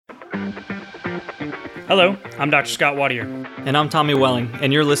Hello, I'm Dr. Scott Wadier. And I'm Tommy Welling,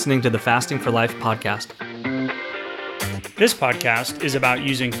 and you're listening to the Fasting for Life podcast. This podcast is about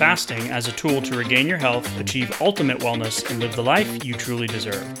using fasting as a tool to regain your health, achieve ultimate wellness, and live the life you truly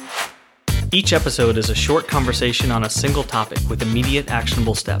deserve. Each episode is a short conversation on a single topic with immediate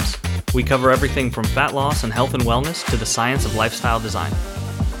actionable steps. We cover everything from fat loss and health and wellness to the science of lifestyle design.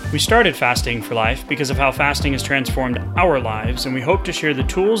 We started Fasting for Life because of how fasting has transformed our lives, and we hope to share the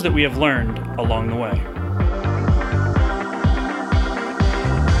tools that we have learned along the way.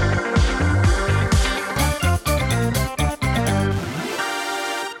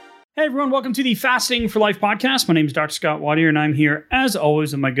 Hey everyone, welcome to the Fasting for Life podcast. My name is Dr. Scott Wadier, and I'm here, as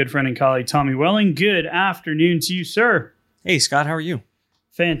always, with my good friend and colleague, Tommy Welling. Good afternoon to you, sir. Hey, Scott, how are you?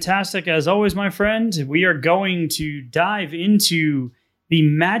 Fantastic. As always, my friend, we are going to dive into the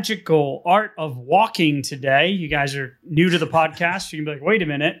magical art of walking today. You guys are new to the podcast. You can be like, wait a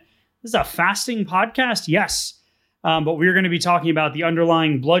minute, this is a fasting podcast? Yes. But we're going to be talking about the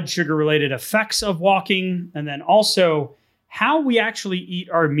underlying blood sugar related effects of walking, and then also how we actually eat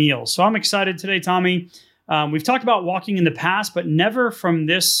our meals. So I'm excited today, Tommy. We've talked about walking in the past, but never from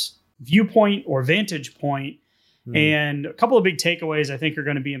this viewpoint or vantage point. And a couple of big takeaways I think are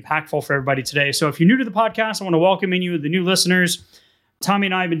going to be impactful for everybody today. So if you're new to the podcast, I want to welcome you, the new listeners. Tommy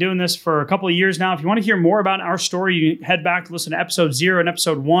and I have been doing this for a couple of years now. If you want to hear more about our story, you can head back to listen to episode 0 and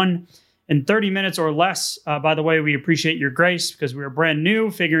episode 1 in 30 minutes or less. By the way, we appreciate your grace because we're brand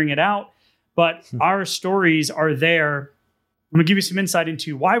new, figuring it out. But our stories are there. I'm going to give you some insight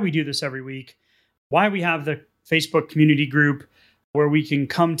into why we do this every week, why we have the Facebook community group where we can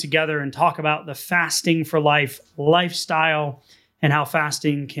come together and talk about the Fasting for Life lifestyle and how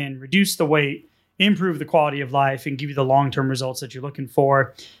fasting can reduce the weight, improve the quality of life, and give you the long-term results that you're looking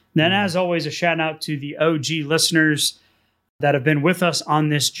for. And then, as always, a shout out to the OG listeners that have been with us on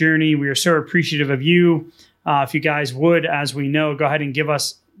this journey. We are so appreciative of you. If you guys would, as we know, go ahead and give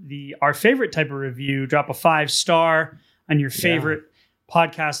us our favorite type of review. Drop a 5-star on your favorite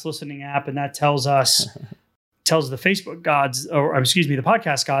podcast listening app, and that tells the Facebook gods, the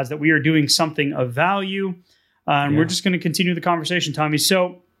podcast gods, that we are doing something of value. And we're just going to continue the conversation, Tommy.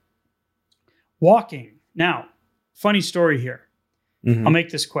 So, walking. Now, funny story here. I'll make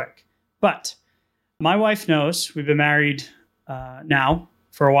this quick. But my wife knows we've been married now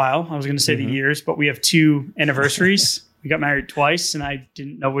for a while. I was going to say the years, but we have 2 anniversaries. We got married twice, and I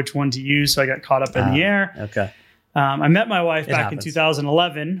didn't know which one to use, so I got caught up in the air. Okay. I met my wife back in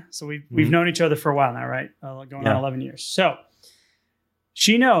 2011, so we've known each other for a while now, right? Going on 11 years. So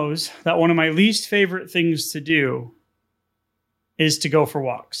she knows that one of my least favorite things to do is to go for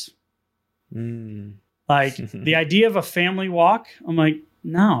walks. Like the idea of a family walk, I'm like,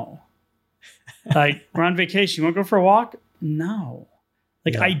 no. Like, we're on vacation, you want to go for a walk? No.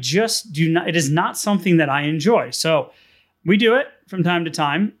 Like, I just do not. It is not something that I enjoy. So we do it from time to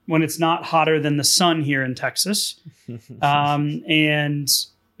time when it's not hotter than the sun here in Texas. And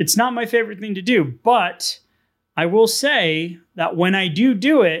it's not my favorite thing to do. But I will say that when I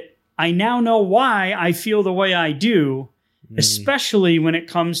do it, I now know why I feel the way I do, especially when it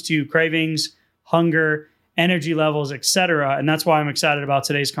comes to cravings, hunger, energy levels, etc. And that's why I'm excited about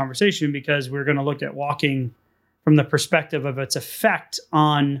today's conversation, because we're going to look at walking from the perspective of its effect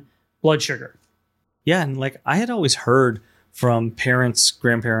on blood sugar. Yeah, and like I had always heard from parents,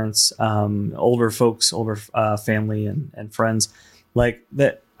 grandparents, older folks, older family and friends, like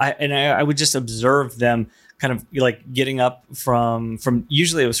that. I would just observe them kind of like getting up from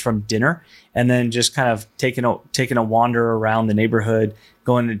usually it was from dinner, and then just kind of taking a wander around the neighborhood,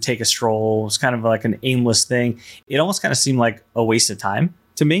 going to take a stroll. It's kind of like an aimless thing. It almost kind of seemed like a waste of time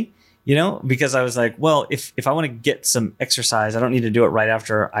to me, because I was like, well, if I want to get some exercise, I don't need to do it right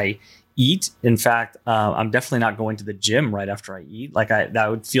after I eat. In fact, I'm definitely not going to the gym right after I eat. Like that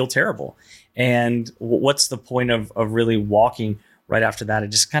would feel terrible. And what's the point of really walking right after that? It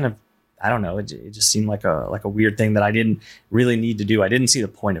just kind of, I don't know. It just seemed like a weird thing that I didn't really need to do. I didn't see the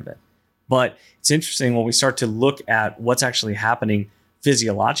point of it. But it's interesting when we start to look at what's actually happening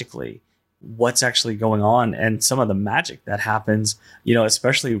physiologically, what's actually going on, and some of the magic that happens,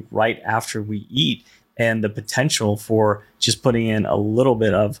 especially right after we eat, and the potential for just putting in a little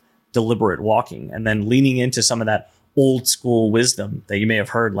bit of deliberate walking and then leaning into some of that old school wisdom that you may have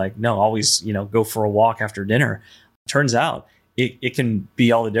heard, like, no, always, go for a walk after dinner. Turns out it can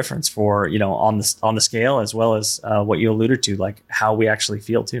be all the difference for, on the scale, as well as what you alluded to, like how we actually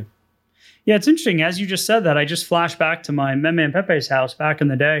feel too. Yeah, it's interesting. As you just said that, I just flashed back to my Meme and Pepe's house back in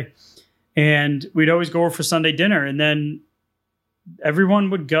the day. And we'd always go over for Sunday dinner. And then everyone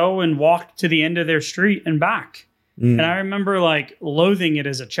would go and walk to the end of their street and back. And I remember like loathing it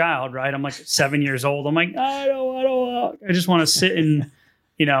as a child, right? I'm like 7 years old. I'm like, I just want to sit in,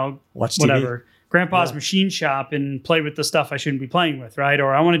 watch whatever, TV. grandpa's machine shop and play with the stuff I shouldn't be playing with, right?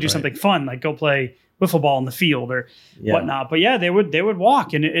 Or I want to do something fun, like go play wiffle ball in the field or whatnot. But yeah, they would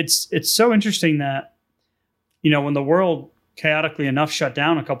walk. And it's so interesting that, when the world chaotically enough shut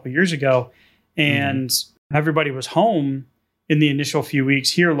down a couple of years ago and everybody was home in the initial few weeks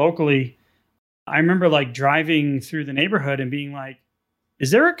here locally, I remember like driving through the neighborhood and being like,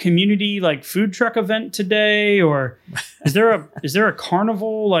 is there a community like food truck event today? Or is there a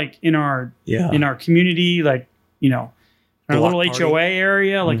carnival like in our community, like, our little party. HOA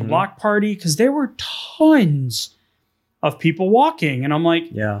area, like a block party? Cause there were tons of people walking. And I'm like,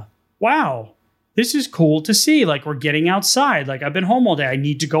 wow, this is cool to see. Like we're getting outside. Like I've been home all day. I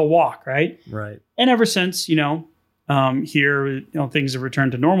need to go walk. Right. And ever since, here, things have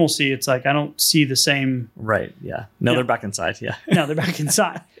returned to normalcy. It's like, I don't see the same. Right. Yeah. No, they're back inside. Yeah. No, they're back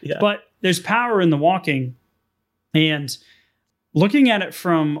inside. But there's power in the walking. And looking at it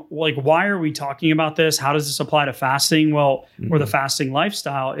from like, why are we talking about this? How does this apply to fasting? Well, or the fasting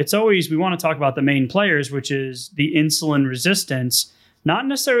lifestyle? It's always, we want to talk about the main players, which is the insulin resistance, not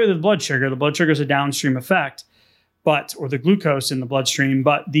necessarily the blood sugar. The blood sugar is a downstream effect, or the glucose in the bloodstream,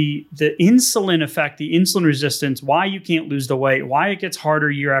 but the insulin effect, the insulin resistance, why you can't lose the weight, why it gets harder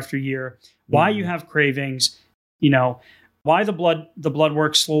year after year, why you have cravings, why the blood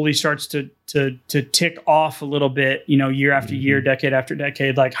work slowly starts to tick off a little bit, year after year, decade after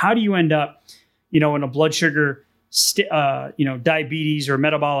decade. Like, how do you end up, in a blood sugar, diabetes or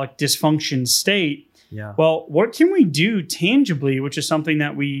metabolic dysfunction state? Yeah. Well, what can we do tangibly, which is something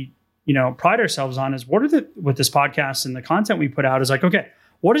that we pride ourselves on, is with this podcast and the content we put out is like, okay,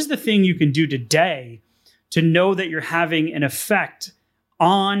 what is the thing you can do today to know that you're having an effect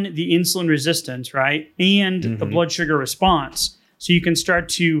on the insulin resistance, right? And the blood sugar response. So you can start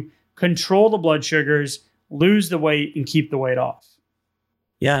to control the blood sugars, lose the weight, and keep the weight off.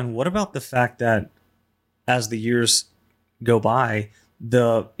 Yeah. And what about the fact that as the years go by,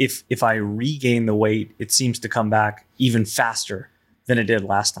 if I regain the weight, it seems to come back even faster than it did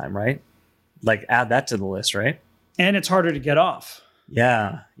last time, right? Like add that to the list, right? And it's harder to get off.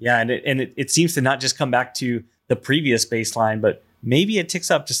 Yeah. And it seems to not just come back to the previous baseline, but maybe it ticks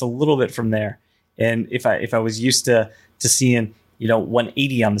up just a little bit from there. And if I was used to seeing,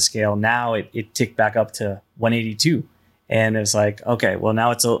 180 on the scale, now it ticked back up to 182. And it's like, okay, well now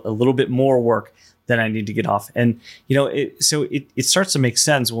it's a little bit more work that I need to get off. And, so it starts to make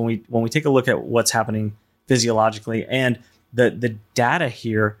sense when we take a look at what's happening physiologically. And the data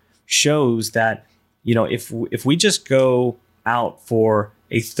here shows that, if we just go out for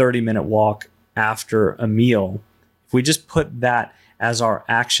a 30-minute walk after a meal, if we just put that as our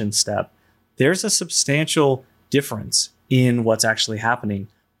action step, there's a substantial difference in what's actually happening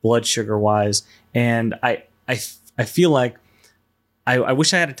blood sugar wise. And I feel like I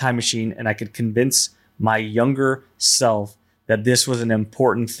wish I had a time machine and I could convince my younger self that this was an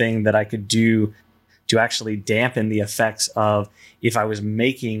important thing that I could do to actually dampen the effects of if I was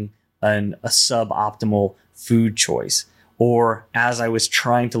making a suboptimal food choice, or as I was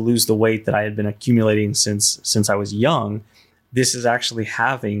trying to lose the weight that I had been accumulating since I was young. This is actually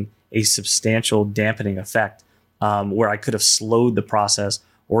having a substantial dampening effect, where I could have slowed the process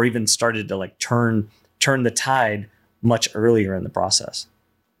or even started to like turn the tide much earlier in the process.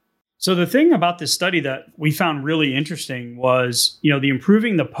 So the thing about this study that we found really interesting was, the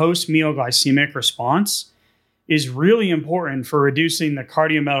improving the post-meal glycemic response is really important for reducing the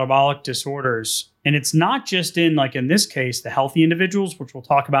cardiometabolic disorders. And it's not just in this case, the healthy individuals, which we'll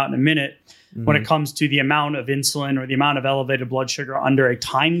talk about in a minute, when it comes to the amount of insulin or the amount of elevated blood sugar under a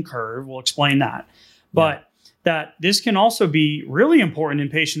time curve. We'll explain that. But that this can also be really important in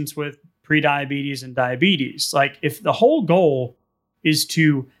patients with prediabetes and diabetes. Like if the whole goal is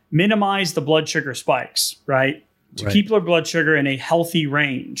to minimize the blood sugar spikes, right? To keep their blood sugar in a healthy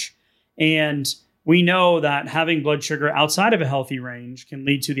range. And we know that having blood sugar outside of a healthy range can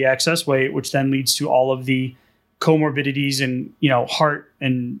lead to the excess weight, which then leads to all of the comorbidities and, heart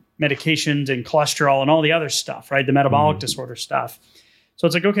and medications and cholesterol and all the other stuff, right? The metabolic disorder stuff. So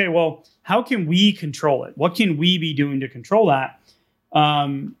it's like, okay, well, how can we control it? What can we be doing to control that?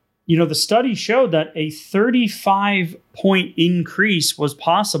 The study showed that a 35-point increase was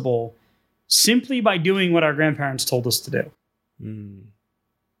possible simply by doing what our grandparents told us to do.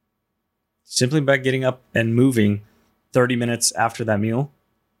 Simply by getting up and moving 30 minutes after that meal.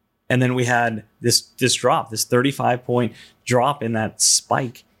 And then we had this drop, this 35-point drop in that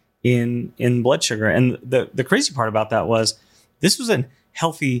spike in blood sugar. And the crazy part about that was this was in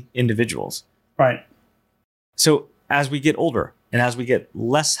healthy individuals. Right. So as we get older and as we get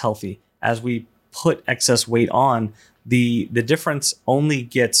less healthy, as we put excess weight on, the difference only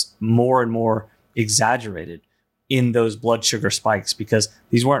gets more and more exaggerated in those blood sugar spikes, because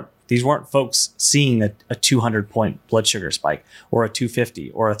these weren't folks seeing a 200 point blood sugar spike or a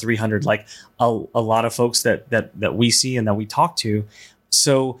 250 or a 300, like a lot of folks that we see and that we talk to.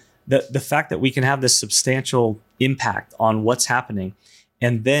 So the fact that we can have this substantial impact on what's happening,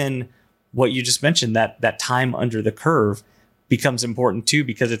 and then what you just mentioned, that time under the curve becomes important too,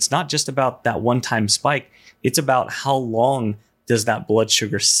 because it's not just about that one-time spike. It's about how long does that blood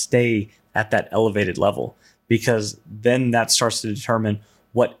sugar stay at that elevated level, because then that starts to determine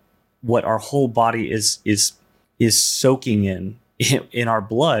what our whole body is soaking in our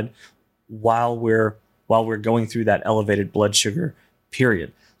blood while we're going through that elevated blood sugar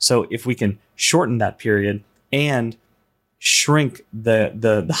period. So if we can shorten that period and shrink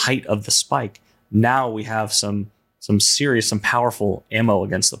the height of the spike, now we have some serious, some powerful ammo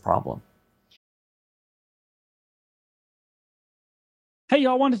against the problem. Hey,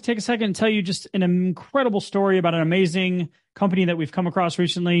 y'all, I wanted to take a second and tell you just an incredible story about an amazing company that we've come across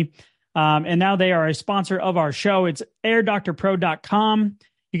recently. And now they are a sponsor of our show. It's airdoctorpro.com.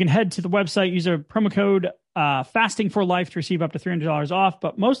 You can head to the website, use a promo code fasting for life to receive up to $300 off.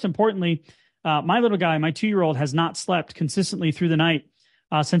 But most importantly, my little guy, my 2-year-old, has not slept consistently through the night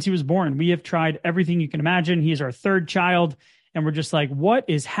since he was born. We have tried everything you can imagine. He is our 3rd child. And we're just like, what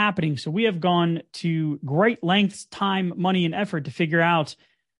is happening? So we have gone to great lengths, time, money, and effort to figure out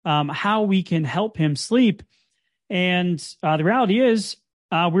how we can help him sleep. And the reality is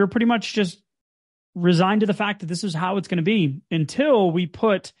we're pretty much just resigned to the fact that this is how it's going to be until we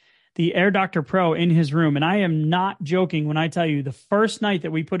put the Air Doctor Pro in his room. And I am not joking when I tell you the first night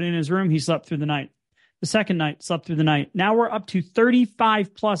that we put it in his room, he slept through the night. The second night, slept through the night. Now we're up to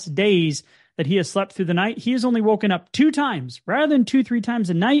 35 plus days that he has slept through the night. He has only woken up 2 times rather than 2-3 times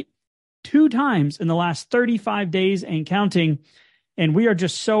a night, 2 times in the last 35 days and counting. And we are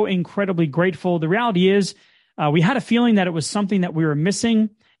just so incredibly grateful. The reality is we had a feeling that it was something that we were missing.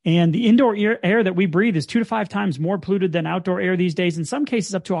 And the indoor air that we breathe is 2 to 5 times more polluted than outdoor air these days. In some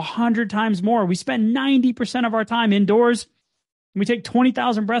cases, up to 100 times more. We spend 90% of our time indoors, and we take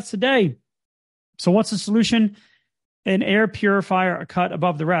 20,000 breaths a day. So what's the solution? An air purifier, a cut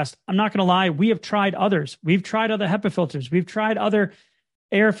above the rest. I'm not going to lie. We have tried others. We've tried other HEPA filters. We've tried other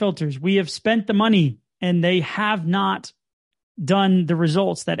air filters. We have spent the money, and they have not done the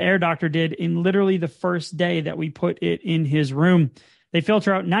results that Air Doctor did in literally the first day that we put it in his room. They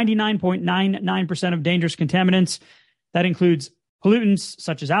filter out 99.99% of dangerous contaminants. That includes pollutants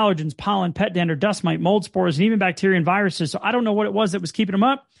such as allergens, pollen, pet dander, dust mite, mold spores, and even bacteria and viruses. So I don't know what it was that was keeping them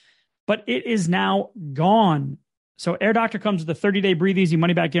up, but it is now gone. So Air Doctor comes with a 30-day breathe easy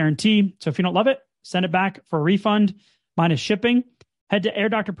money back guarantee. So if you don't love it, send it back for a refund minus shipping. Head to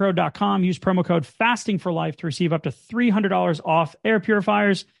airdoctorpro.com. Use promo code fasting for life to receive up to $300 off air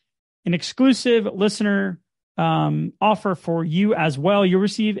purifiers. An exclusive listener offer for you as well. You'll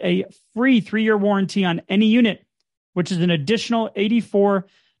receive a free 3-year warranty on any unit, which is an additional $84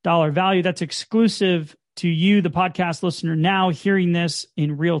 value. That's exclusive to you, the podcast listener, now hearing this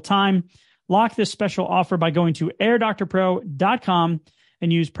in real time. Lock this special offer by going to airdoctorpro.com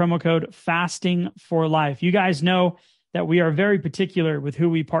and use promo code fasting for life. You guys know that we are very particular with who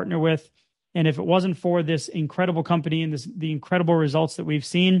we partner with. And if it wasn't for this incredible company and the incredible results that we've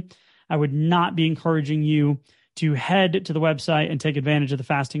seen, I would not be encouraging you to head to the website and take advantage of the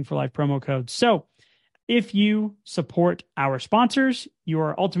Fasting for Life promo code. So if you support our sponsors, you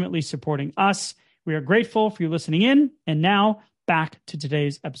are ultimately supporting us. We are grateful for you listening in. And now back to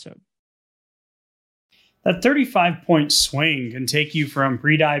today's episode. That 35-point swing can take you from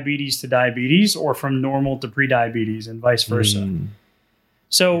prediabetes to diabetes or from normal to prediabetes and vice versa.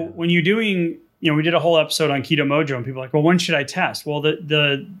 So when you're doing, we did a whole episode on Keto Mojo and people are like, well, when should I test? Well,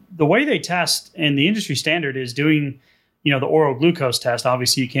 the way they test and the industry standard is doing, the oral glucose test.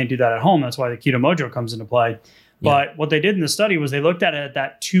 Obviously, you can't do that at home. That's why the Keto Mojo comes into play. But what they did in the study was they looked at it at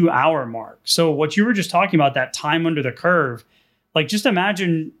that 2-hour mark. So what you were just talking about, that time under the curve, like just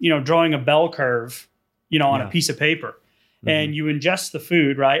imagine, drawing a bell curve, on a piece of paper, and you ingest the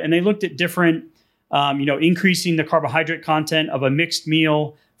food, right? And they looked at different, increasing the carbohydrate content of a mixed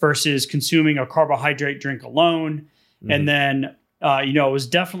meal versus consuming a carbohydrate drink alone. And then, it was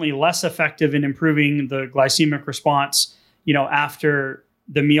definitely less effective in improving the glycemic response, after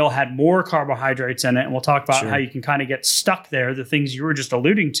the meal had more carbohydrates in it. And we'll talk about how you can kind of get stuck there, the things you were just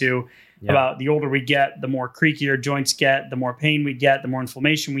alluding to about the older we get, the more creaky our joints get, the more pain we get, the more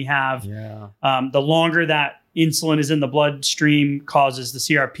inflammation we have. The longer that insulin is in the bloodstream causes the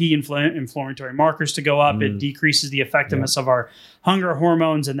CRP inflammatory markers to go up. It decreases the effectiveness of our hunger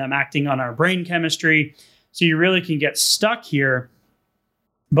hormones and them acting on our brain chemistry. So you really can get stuck here.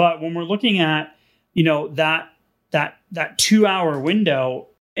 But when we're looking at, that 2-hour window,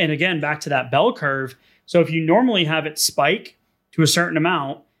 and again, back to that bell curve. So if you normally have it spike to a certain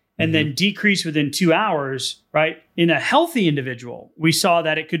amount and then decrease within 2 hours, right? In a healthy individual, we saw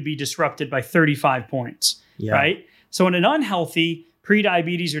that it could be disrupted by 35 points, right? So in an unhealthy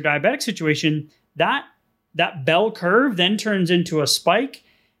pre-diabetes or diabetic situation, that bell curve then turns into a spike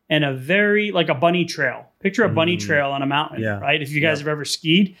and a very, like a bunny trail. Picture a bunny trail on a mountain, right? If you guys have ever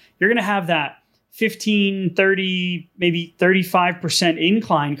skied, you're going to have that 15, 30, maybe 35%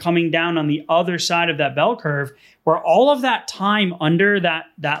 incline coming down on the other side of that bell curve, where all of that time under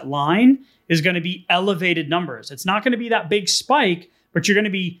that line is going to be elevated numbers. It's not going to be that big spike, but you're going to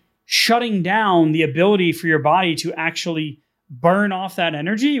be shutting down the ability for your body to actually burn off that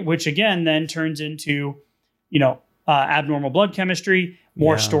energy, which again then turns into, abnormal blood chemistry,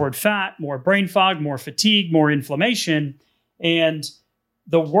 more stored fat, more brain fog, more fatigue, more inflammation. And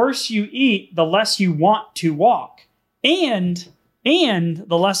the worse you eat, the less you want to walk, and the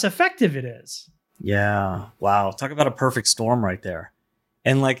less effective it is. Yeah. Wow. Talk about a perfect storm right there.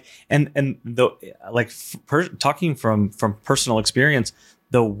 And talking from personal experience,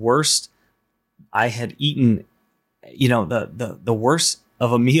 the worst I had eaten, the worst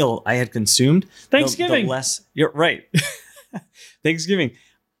of a meal I had consumed, Thanksgiving. The less, you're right. Thanksgiving.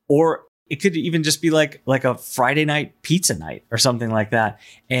 Or it could even just be like a Friday night pizza night or something like that.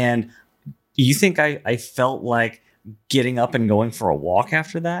 And do you think I felt like getting up and going for a walk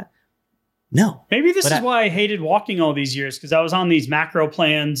after that? No. Maybe this is why I hated walking all these years, because I was on these macro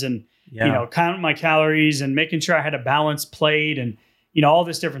plans and, counting my calories and making sure I had a balanced plate and, all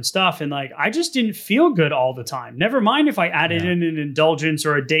this different stuff. And I just didn't feel good all the time. Never mind if I added in an indulgence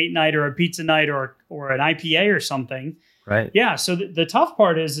or a date night or a pizza night or an IPA or something. Right. Yeah. So the tough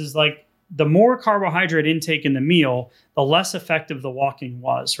part is the more carbohydrate intake in the meal, the less effective the walking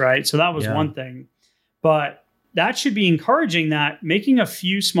was, right? So that was one thing. But that should be encouraging that making a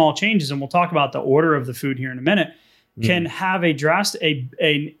few small changes, and we'll talk about the order of the food here in a minute, can have a drastic,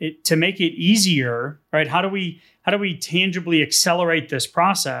 to make it easier, right? How do we tangibly accelerate this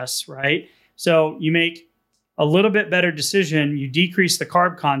process, right? So you make a little bit better decision, you decrease the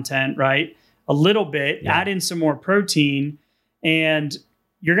carb content, right? A little bit, add in some more protein, and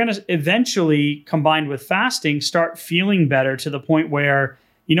you're going to eventually, combined with fasting, start feeling better to the point where,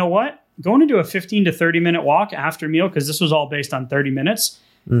 you know what? Going to do a 15 to 30 minute walk after meal, because this was all based on 30 minutes.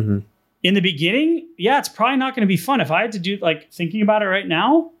 In the beginning, it's probably not going to be fun. If I had to do, thinking about it right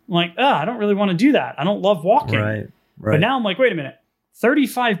now, I'm like, I don't really want to do that. I don't love walking. Right. But now I'm like, wait a minute,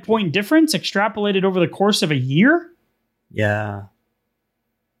 35 point difference extrapolated over the course of a year? Yeah.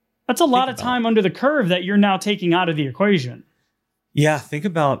 That's a lot of time under the curve that you're now taking out of the equation. Yeah, think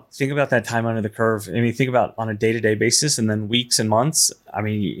about that time under the curve. I mean, think about on a day-to-day basis and then weeks and months. I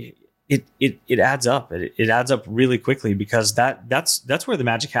mean, it adds up. It adds up really quickly, because that's where the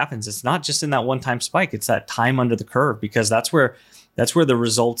magic happens. It's not just in that one-time spike. It's that time under the curve, because that's where the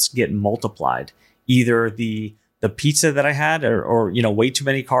results get multiplied. Either the pizza that I had or way too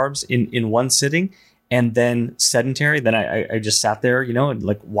many carbs in one sitting, and then sedentary. Then I just sat there, and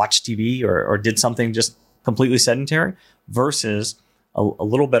watched TV or did something just completely sedentary, versus a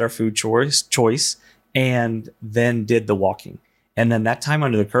little better food choice, and then did the walking. And then that time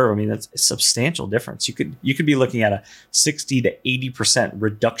under the curve, I mean, that's a substantial difference. You could be looking at a 60 to 80%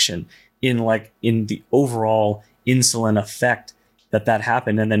 reduction in the overall insulin effect that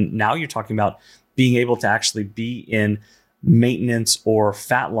happened. And then now you're talking about being able to actually be in maintenance or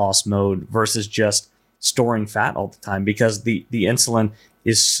fat loss mode versus just storing fat all the time, because the insulin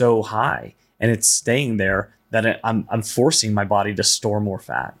is so high and it's staying there that I'm forcing my body to store more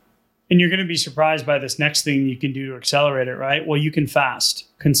fat. And you're going to be surprised by this next thing you can do to accelerate it, right? Well, you can fast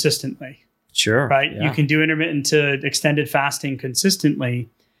consistently. Sure. Right? Yeah. You can do intermittent to extended fasting consistently.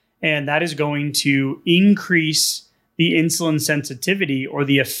 And that is going to increase the insulin sensitivity or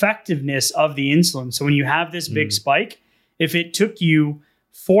the effectiveness of the insulin. So when you have this big spike, if it took you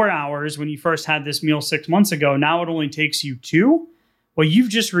 4 hours when you first had this meal 6 months ago, now it only takes you 2. Well, you've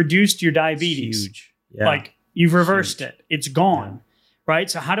just reduced your diabetes. Huge. Yeah. You've reversed it. It's gone. Yeah. Right?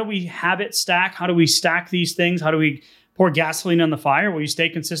 So how do we habit stack? How do we stack these things? How do we pour gasoline on the fire? Well, you stay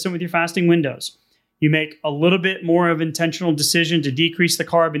consistent with your fasting windows. You make a little bit more of intentional decision to decrease the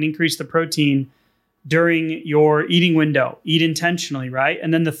carb and increase the protein during your eating window. Eat intentionally, right?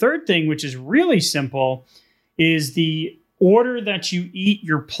 And then the third thing, which is really simple, is the order that you eat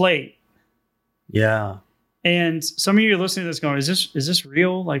your plate. Yeah. And some of you are listening to this going, is this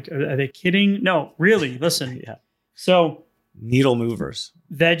real? Like, are they kidding? No, really, listen. Yeah. So Needle movers.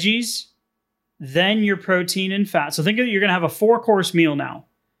 veggies, then your protein and fat. So think of it, you're going to have a 4-course meal now.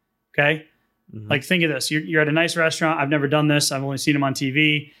 Okay. Mhm. Like think of this. You're at a nice restaurant. I've never done this. I've only seen them on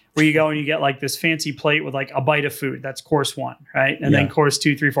TV where you go and you get like this fancy plate with like a bite of food. That's course 1, right? And then course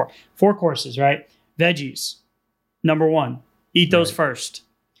 2, 3, 4. 4 courses, right? Veggies, number 1. Eat those first.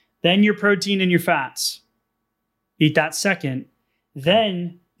 Then your protein and your fats. Eat that second.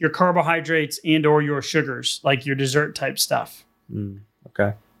 Then your carbohydrates and or your sugars, like your dessert type stuff.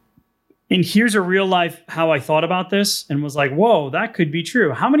 Okay. And here's a real life how I thought about this and was like, whoa, that could be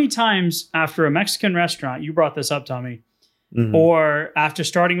true. How many times after a Mexican restaurant, you brought this up, Tommy, or after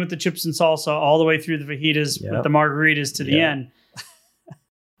starting with the chips and salsa all the way through the fajitas with the margaritas to the end,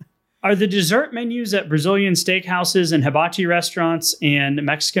 are the dessert menus at Brazilian steakhouses and hibachi restaurants and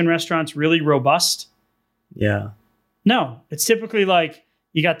Mexican restaurants really robust? Yeah. No, it's typically like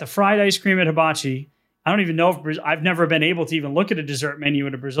you got the fried ice cream at hibachi. I don't even know if I've never been able to even look at a dessert menu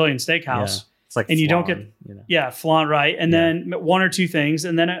at a Brazilian steakhouse. Yeah. It's like and flan, you don't get, flan, right? And then 1 or 2 things.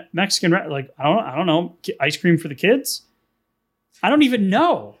 And then a Mexican, like, I don't know, ice cream for the kids. I don't even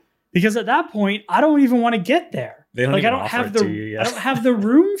know because at that point, I don't even want to get there. They don't like, even I don't offer have it the, to you, I don't have the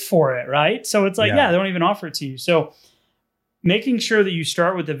room for it. Right. So it's like, they don't even offer it to you. So making sure that you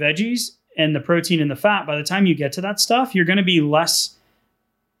start with the veggies and the protein and the fat, by the time you get to that stuff, you're going to be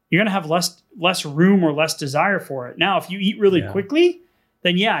you're going to have less room or less desire for it. Now, if you eat really quickly,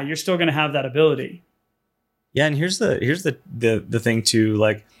 then you're still going to have that ability. Yeah. And here's the thing too,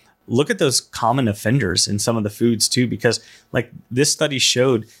 like look at those common offenders in some of the foods too, because like this study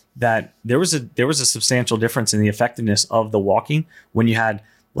showed that there was a substantial difference in the effectiveness of the walking when you had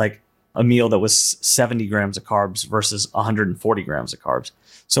like a meal that was 70 grams of carbs versus 140 grams of carbs.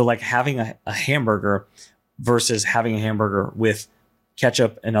 So like having a hamburger versus having a hamburger with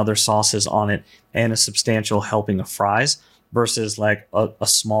ketchup and other sauces on it and a substantial helping of fries versus like a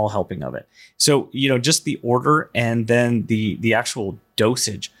small helping of it. So, just the order and then the actual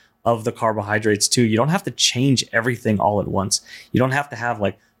dosage of the carbohydrates too. You don't have to change everything all at once. You don't have to have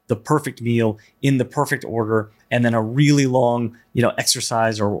like the perfect meal in the perfect order and then a really long,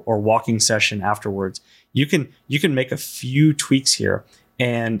 exercise or walking session afterwards. You can make a few tweaks here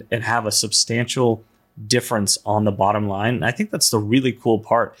and have a substantial difference on the bottom line. And I think that's the really cool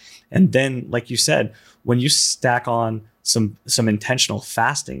part. And then, like you said, when you stack on some intentional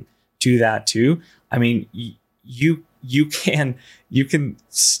fasting to that too, I mean, you can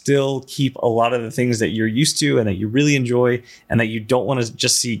still keep a lot of the things that you're used to and that you really enjoy and that you don't want to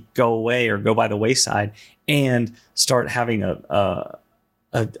just see go away or go by the wayside and start having a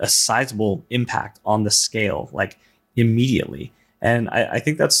sizable impact on the scale, like immediately. And I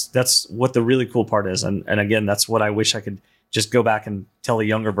think that's what the really cool part is. And again, that's what I wish I could just go back and tell a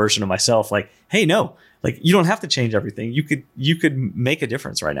younger version of myself, like, hey, no, like you don't have to change everything. You could make a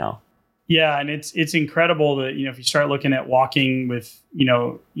difference right now. Yeah. And it's incredible that, if you start looking at walking with,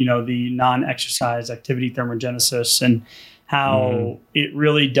 the non-exercise activity thermogenesis and how it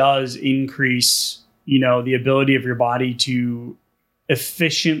really does increase, the ability of your body to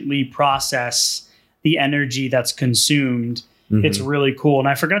efficiently process the energy that's consumed. It's really cool. And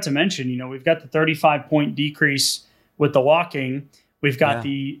I forgot to mention, we've got the 35-point decrease with the walking. We've got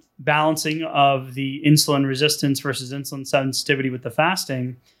the balancing of the insulin resistance versus insulin sensitivity with the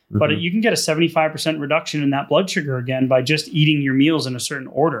fasting. But you can get a 75% reduction in that blood sugar again by just eating your meals in a certain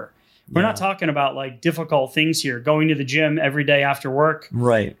order. We're not talking about like difficult things here, going to the gym every day after work,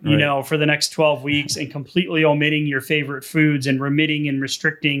 right. For the next 12 weeks and completely omitting your favorite foods and remitting and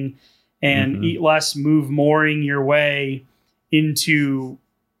restricting and eat less, move mooring your way into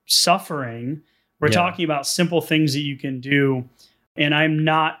suffering. We're talking about simple things that you can do. And I'm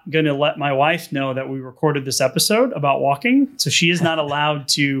not going to let my wife know that we recorded this episode about walking. So she is not allowed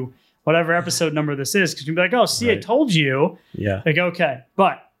to, whatever episode number this is, because she'll be like, oh, see, I told you. Yeah. Like, okay.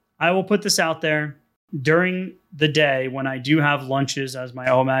 But I will put this out there during the day when I do have lunches as my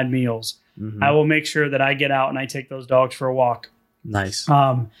OMAD meals. I will make sure that I get out and I take those dogs for a walk. Nice.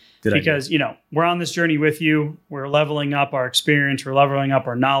 Because, we're on this journey with you. We're leveling up our experience. We're leveling up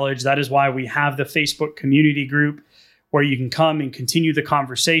our knowledge. That is why we have the Facebook community group where you can come and continue the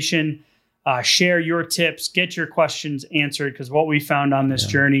conversation, share your tips, get your questions answered. Because what we found on this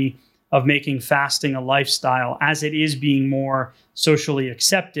journey of making fasting a lifestyle, as it is being more socially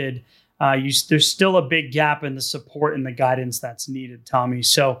accepted, there's still a big gap in the support and the guidance that's needed, Tommy.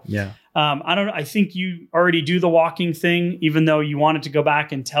 So I don't know. I think you already do the walking thing, even though you wanted to go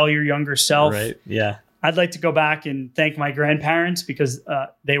back and tell your younger self. Right. Yeah. I'd like to go back and thank my grandparents because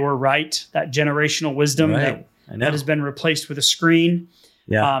they were right. That generational wisdom that has been replaced with a screen.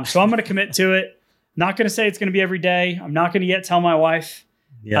 Yeah. So I'm going to commit to it. Not going to say it's going to be every day. I'm not going to yet tell my wife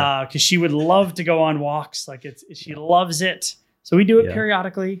because she would love to go on walks. She loves it. So we do it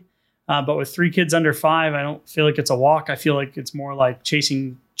periodically. But with 3 kids under 5, I don't feel like it's a walk. I feel like it's more like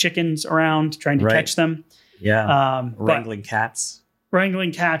chasing chickens around, trying to catch them. Yeah. Wrangling cats.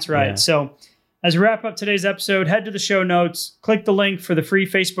 Wrangling cats, right. Yeah. So as we wrap up today's episode, head to the show notes, click the link for the free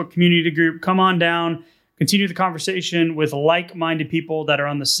Facebook community group. Come on down, continue the conversation with like-minded people that are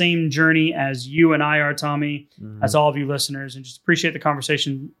on the same journey as you and I are, Tommy, as all of you listeners, and just appreciate the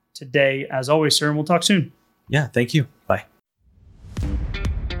conversation today. As always, sir, and we'll talk soon. Yeah, thank you. Bye.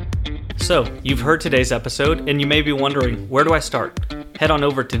 So, you've heard today's episode, and you may be wondering, where do I start? Head on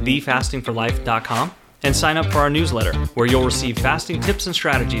over to thefastingforlife.com and sign up for our newsletter, where you'll receive fasting tips and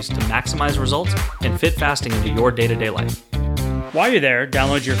strategies to maximize results and fit fasting into your day-to-day life. While you're there,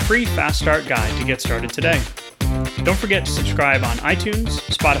 download your free Fast Start guide to get started today. Don't forget to subscribe on iTunes,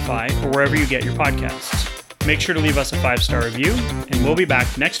 Spotify, or wherever you get your podcasts. Make sure to leave us a 5-star review, and we'll be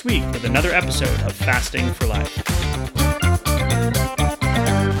back next week with another episode of Fasting for Life.